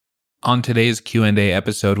On today's Q&A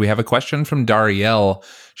episode, we have a question from Darielle.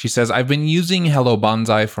 She says, I've been using Hello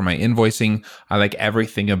Bonsai for my invoicing. I like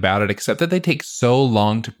everything about it except that they take so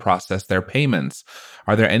long to process their payments.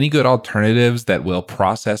 Are there any good alternatives that will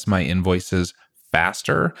process my invoices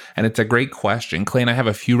faster? And it's a great question. Clay and I have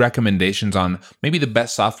a few recommendations on maybe the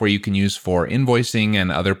best software you can use for invoicing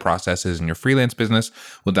and other processes in your freelance business.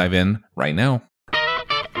 We'll dive in right now.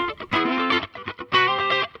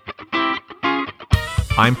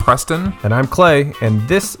 I'm Preston. And I'm Clay, and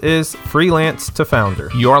this is Freelance to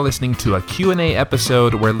Founder. You're listening to a Q&A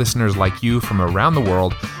episode where listeners like you from around the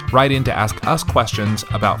world write in to ask us questions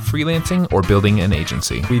about freelancing or building an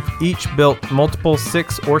agency. We've each built multiple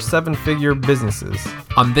 6 or 7-figure businesses.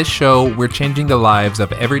 On this show, we're changing the lives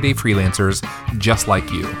of everyday freelancers just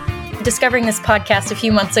like you. Discovering this podcast a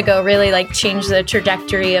few months ago really changed the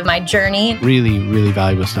trajectory of my journey. Really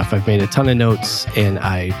valuable stuff. I've made a ton of notes and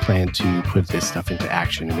I plan to put this stuff into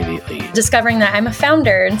action immediately. Discovering that I'm a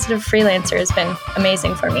founder instead of freelancer has been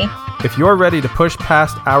amazing for me. If you're ready to push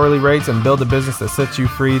past hourly rates and build a business that sets you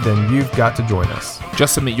free, then you've got to join us.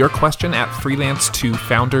 Just submit your question at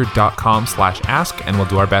freelance2founder.com/ask and we'll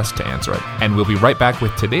do our best to answer it. And we'll be right back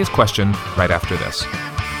with today's question right after this.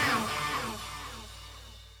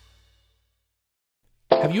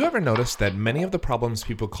 Have you ever noticed that many of the problems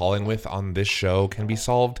people call in with on this show can be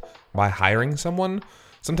solved by hiring someone?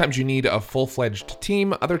 Sometimes you need a full-fledged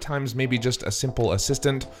team, other times maybe just a simple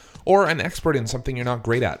assistant, or an expert in something you're not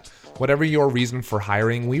great at. Whatever your reason for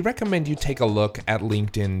hiring, we recommend you take a look at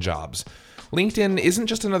LinkedIn Jobs. LinkedIn isn't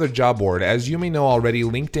just another job board. As you may know already,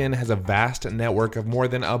 LinkedIn has a vast network of more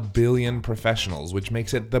than 1 billion professionals, which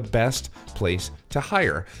makes it the best place to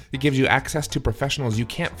hire. It gives you access to professionals you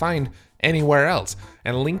can't find anywhere else.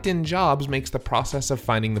 And LinkedIn Jobs makes the process of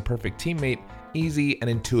finding the perfect teammate easy and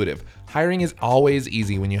intuitive. Hiring is always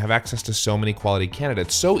easy when you have access to so many quality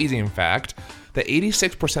candidates. So easy, in fact, that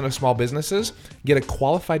 86% of small businesses get a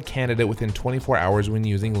qualified candidate within 24 hours when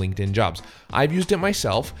using LinkedIn Jobs. I've used it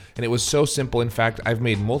myself, and it was so simple. In fact, I've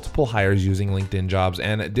made multiple hires using LinkedIn Jobs.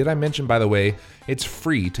 And did I mention, by the way, it's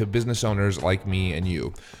free to business owners like me and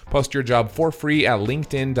you. Post your job for free at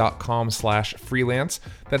linkedin.com/freelance.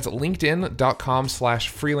 That's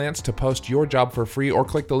linkedin.com/freelance to post your job for free, or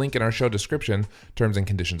click the link in our show description. Terms and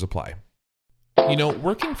conditions apply. You know,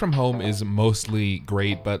 working from home is mostly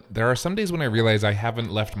great, but there are some days when I realize I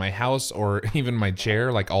haven't left my house or even my chair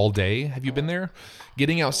all day. Have you been there?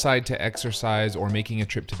 Getting outside to exercise or making a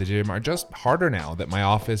trip to the gym are just harder now that my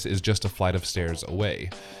office is just a flight of stairs away.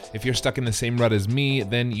 If you're stuck in the same rut as me,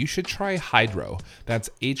 then you should try Hydrow. That's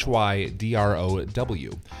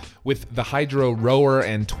HYDROW. With the Hydrow rower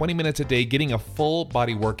and 20 minutes a day, getting a full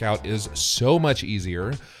body workout is so much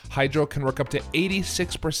easier. Hydrow can work up to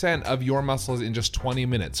 86% of your muscles in just 20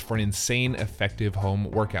 minutes for an insane effective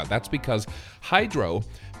home workout. That's because Hydrow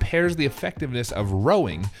pairs the effectiveness of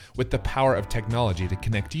rowing with the power of technology to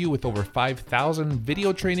connect you with over 5,000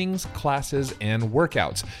 video trainings, classes, and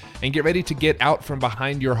workouts. And get ready to get out from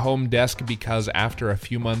behind your home desk, because after a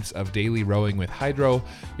few months of daily rowing with Hydrow,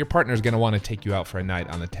 your partner's going to want to take you out for a night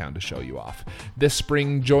on the town to show you off. This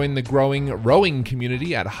spring, join the growing rowing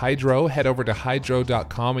community at Hydrow. Head over to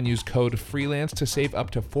hydrow.com and use code FREELANCE to save up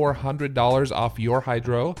to $400 off your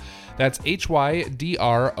Hydrow. That's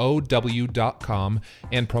HYDROW.com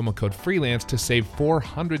and promo code FREELANCE to save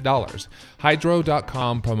 $400.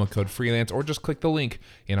 Hydrow.com, promo code FREELANCE, or just click the link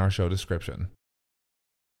in our show description.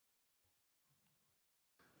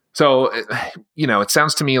 So, it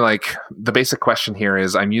sounds to me like the basic question here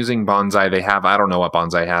is, I'm using Bonsai. I don't know what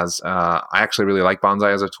Bonsai has. I actually really like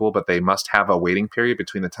Bonsai as a tool, but they must have a waiting period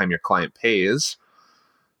between the time your client pays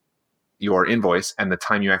your invoice and the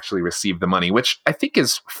time you actually receive the money, which I think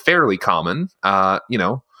is fairly common.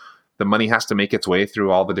 The money has to make its way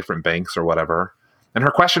through all the different banks or whatever. And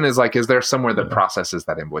her question is is there somewhere that processes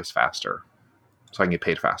that invoice faster so I can get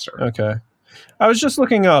paid faster? Okay. I was just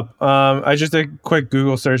looking up. I just did a quick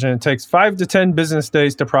Google search, and it takes 5 to 10 business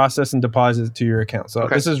days to process and deposit it to your account. So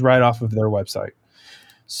This is right off of their website.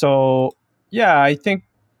 So yeah, I think,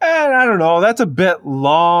 I don't know, that's a bit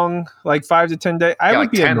long, 5 to 10 days. I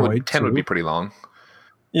would be 10 annoyed. 10 would be pretty long.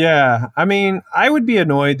 Yeah. I mean, I would be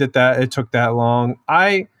annoyed that it took that long.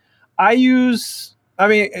 If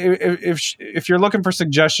you're looking for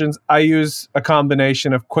suggestions, I use a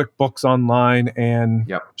combination of QuickBooks Online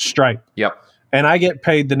and Stripe. Yep. And I get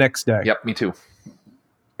paid the next day. Yep, me too.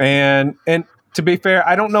 And to be fair,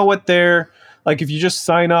 I don't know what they're if you just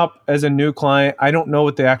sign up as a new client, I don't know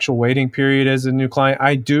what the actual waiting period is as a new client.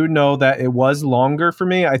 I do know that it was longer for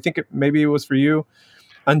me. I think maybe it was for you,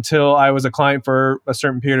 until I was a client for a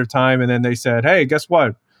certain period of time. And then they said, hey, guess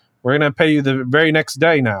what? we're going to pay you the very next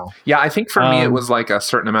day now. Yeah, I think for me it was like a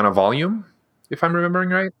certain amount of volume, if I'm remembering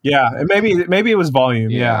right. Yeah, and maybe it was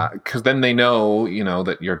volume. Yeah, because then they know,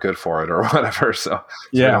 that you're good for it or whatever. So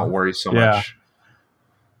they don't worry so much.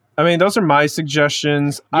 I mean, those are my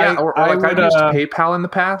suggestions. Yeah, I've used PayPal in the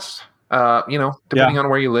past. Depending on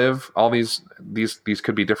where you live, all these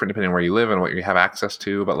could be different depending on where you live and what you have access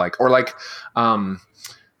to. But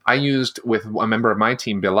I used with a member of my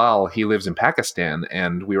team, Bilal. He lives in Pakistan,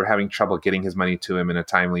 and we were having trouble getting his money to him in a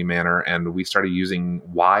timely manner. And we started using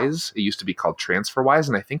Wise. It used to be called TransferWise,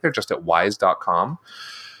 and I think they're just at wise.com.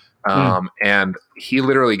 And he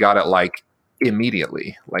literally got it like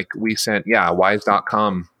immediately. Like we sent,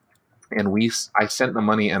 wise.com. And I sent the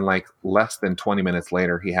money, and like less than 20 minutes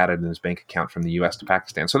later, he had it in his bank account from the U.S. to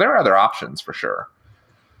Pakistan. So there are other options for sure.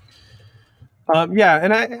 And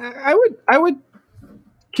I would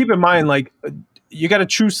keep in mind, like, you got to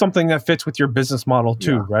choose something that fits with your business model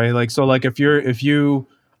too, right? Like, so like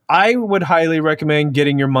I would highly recommend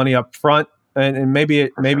getting your money up front, and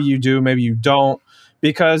maybe you do, maybe you don't,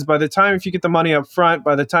 because by the time, if you get the money up front,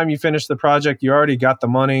 by the time you finish the project, you already got the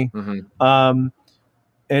money. Mm-hmm.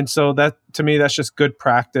 And so that, to me, that's just good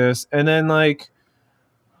practice. And then, like,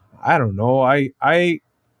 I don't know, I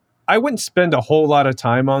wouldn't spend a whole lot of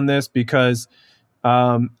time on this because,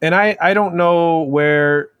 and I don't know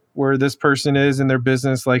where this person is in their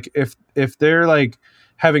business. Like, if they're like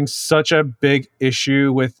having such a big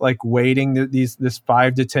issue with like waiting this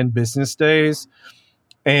 5 to 10 business days,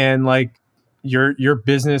 and like your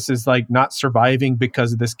business is like not surviving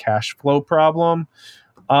because of this cash flow problem.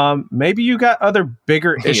 Maybe you got other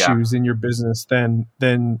bigger issues in your business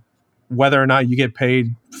than whether or not you get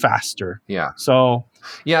paid faster. Yeah. So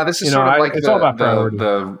this is sort of like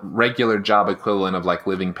the regular job equivalent of like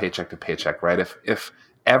living paycheck to paycheck, right? If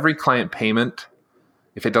every client payment,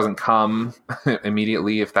 if it doesn't come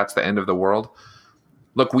immediately, if that's the end of the world,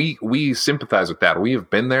 look, we sympathize with that. We have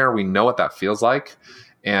been there. We know what that feels like,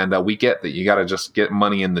 and we get that you got to just get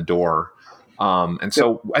money in the door. And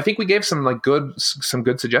so I think we gave some good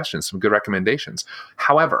suggestions, some good recommendations.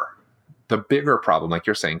 However, the bigger problem, like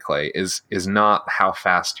you're saying, Clay, is not how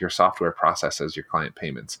fast your software processes your client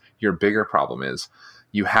payments. Your bigger problem is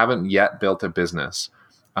you haven't yet built a business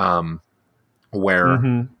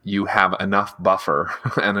where you have enough buffer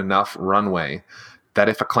and enough runway that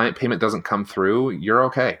if a client payment doesn't come through, you're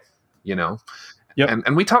okay, Yep.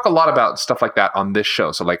 And we talk a lot about stuff like that on this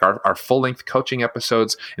show. So like our full-length coaching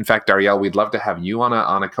episodes. In fact, Dariel, we'd love to have you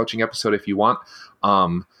on a coaching episode if you want.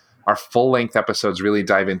 Our full-length episodes really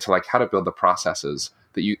dive into like how to build the processes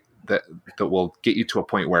that will get you to a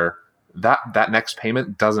point where that next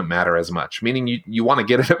payment doesn't matter as much. Meaning you want to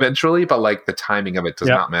get it eventually, but like the timing of it does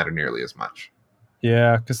not matter nearly as much.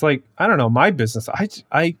 Yeah, because like I don't know, my business,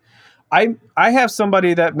 I have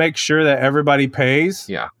somebody that makes sure that everybody pays.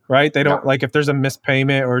 Yeah. Right. They don't like if there's a missed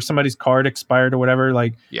payment or somebody's card expired or whatever,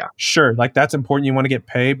 like, sure. Like that's important. You want to get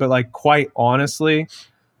paid. But like, quite honestly,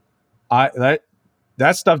 that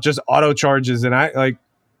stuff just auto charges and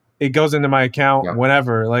it goes into my account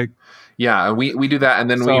whenever. Like, and we do that. And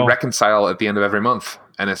then we reconcile at the end of every month.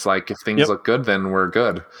 And it's like, if things look good, then we're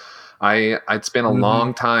good. I'd spent a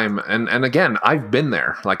long time. And again, I've been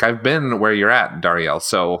there. Like I've been where you're at, Dariel.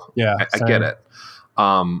 So I get it.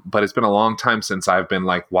 But it's been a long time since I've been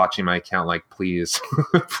like watching my account, like, please,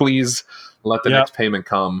 please let the next payment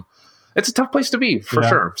come. It's a tough place to be for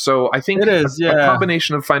sure. So I think it is, a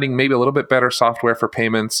combination of finding maybe a little bit better software for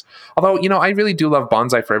payments. Although, I really do love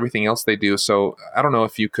Bonsai for everything else they do. So I don't know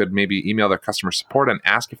if you could maybe email their customer support and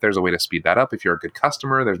ask if there's a way to speed that up. If you're a good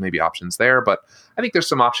customer, there's maybe options there, but I think there's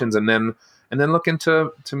some options, and then look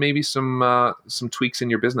into maybe some tweaks in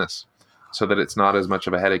your business so that it's not as much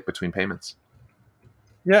of a headache between payments.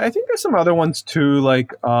 Yeah, I think there's some other ones too,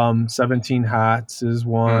 like 17 Hats is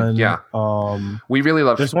one. We really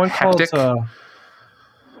love there's one Hectic. Called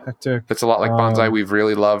Hectic. It's a lot like Bonsai. We've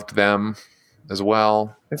really loved them as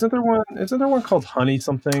well. Isn't there one called Honey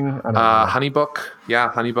something? I don't know. Honeybook.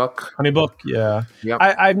 Yeah, Honeybook. Honeybook, yeah. Yep.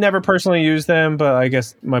 I've never personally used them, but I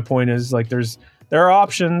guess my point is like there are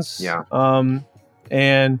options. Yeah.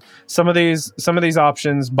 And some of these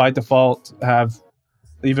options by default have,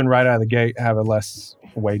 even right out of the gate, have a less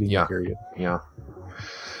waiting period. Yeah.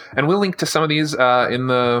 And we'll link to some of these in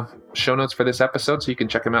the show notes for this episode, so you can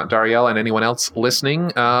check them out, Dariel, and anyone else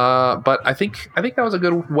listening. But I think that was a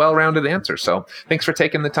good, well-rounded answer. So thanks for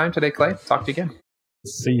taking the time today, Clay. Talk to you again.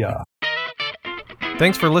 See ya.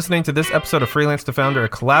 Thanks for listening to this episode of Freelance to Founder, a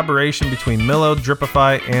collaboration between Millo,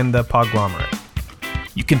 Dripify, and the Podglomerate.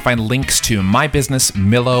 You can find links to my business,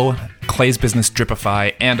 Millo, Clay's business,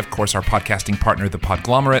 Dripify, and of course our podcasting partner, The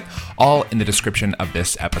Podglomerate, all in the description of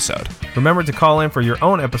this episode. Remember to call in for your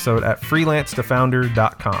own episode at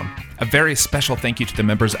freelancetofounder.com. A very special thank you to the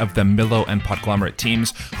members of the Millo and Podglomerate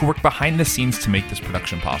teams who work behind the scenes to make this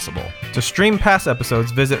production possible. To stream past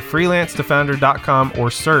episodes, visit freelancetofounder.com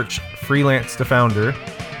or search Freelance to Founder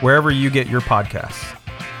wherever you get your podcasts.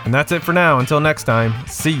 And that's it for now. Until next time,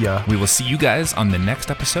 see ya. We will see you guys on the next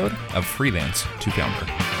episode of Freelance to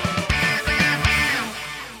Founder.